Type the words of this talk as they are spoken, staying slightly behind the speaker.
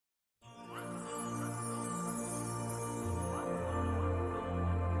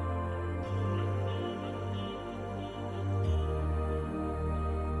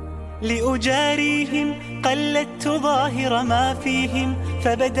لأجاريهم قلدت ظاهر ما فيهم،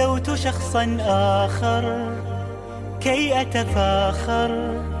 فبدوت شخصا آخر كي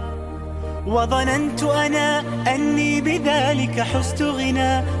أتفاخر. وظننت أنا أني بذلك حزت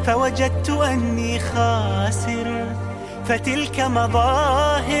غنى، فوجدت أني خاسر، فتلك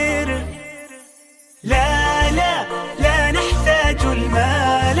مظاهر. لا لا لا نحتاج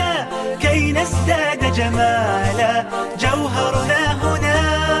المال كي نزداد جمالا، جوهرنا هنا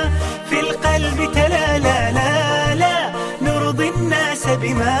في القلب تلالا. لا لا نرضي الناس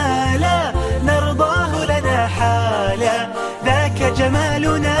بما لا نرضاه لنا حالا، ذاك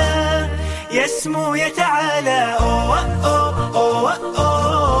جمالنا يسمو يتعالى. أوه أوه أوه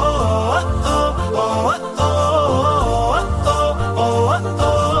أوه أوه أوه أوه.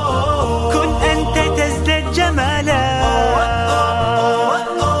 كن أنت تزداد جمالا،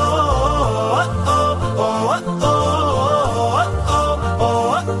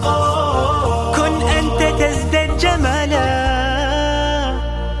 كن أنت تزداد جمالا.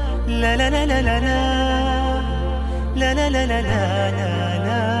 لا لا لا لا لا لا لا لا لا لا.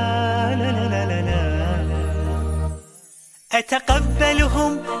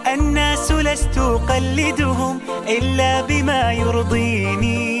 أتقبلهم الناس لست أقلدهم، إلا بما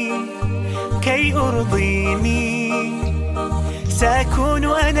يرضيني كي أرضيني. سأكون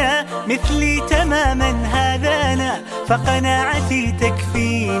أنا مثلي تماما، هذا أنا فقناعتي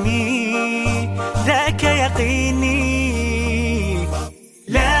تكفيني، ذاك يقيني.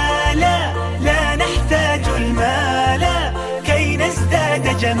 لا لا لا نحتاج المال كي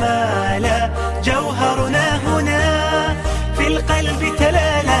نزداد جمالا، جوهرنا هنا في القلب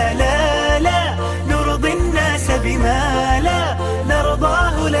تلالا. لا لا نرضي الناس بما لا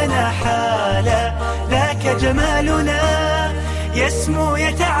نرضاه لنا حالا، ذاك جمالنا يسمو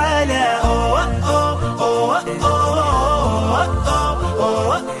يتعالى. أوه أوه أوه أوه أوه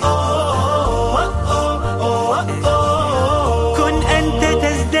أوه أوه. كن أنت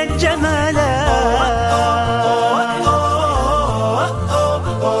تزداد جمالا،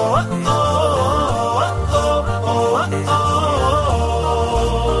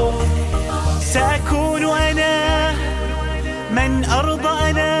 سأكون أنا من أرضى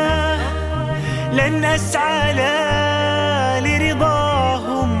أنا، لن أسعى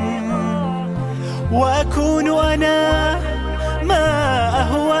لرضاهم، وأكون أنا ما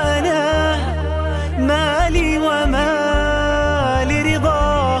أهوى أنا، مالي وما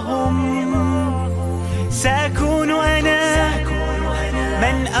لرضاهم. سأكون أنا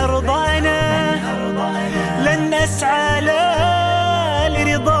من أرضى أنا، لن أسعى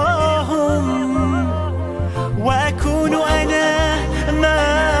لرضاهم، وأكون أنا ما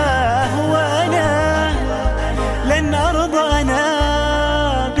هو أنا، لن أرضى أنا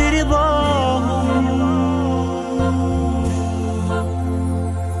برضاهم.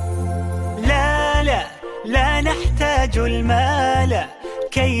 لا لا لا نحتاج المال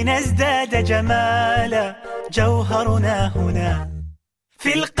كي نزداد جمالا، جوهرنا هنا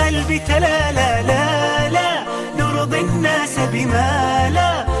في القلب تلالا. لا لا نرضي الناس بما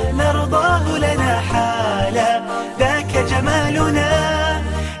لا نرضاه لنا حالا، ذاك جمالنا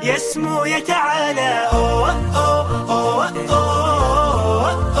يسمو يتعالى. أوه أوه أوه أوه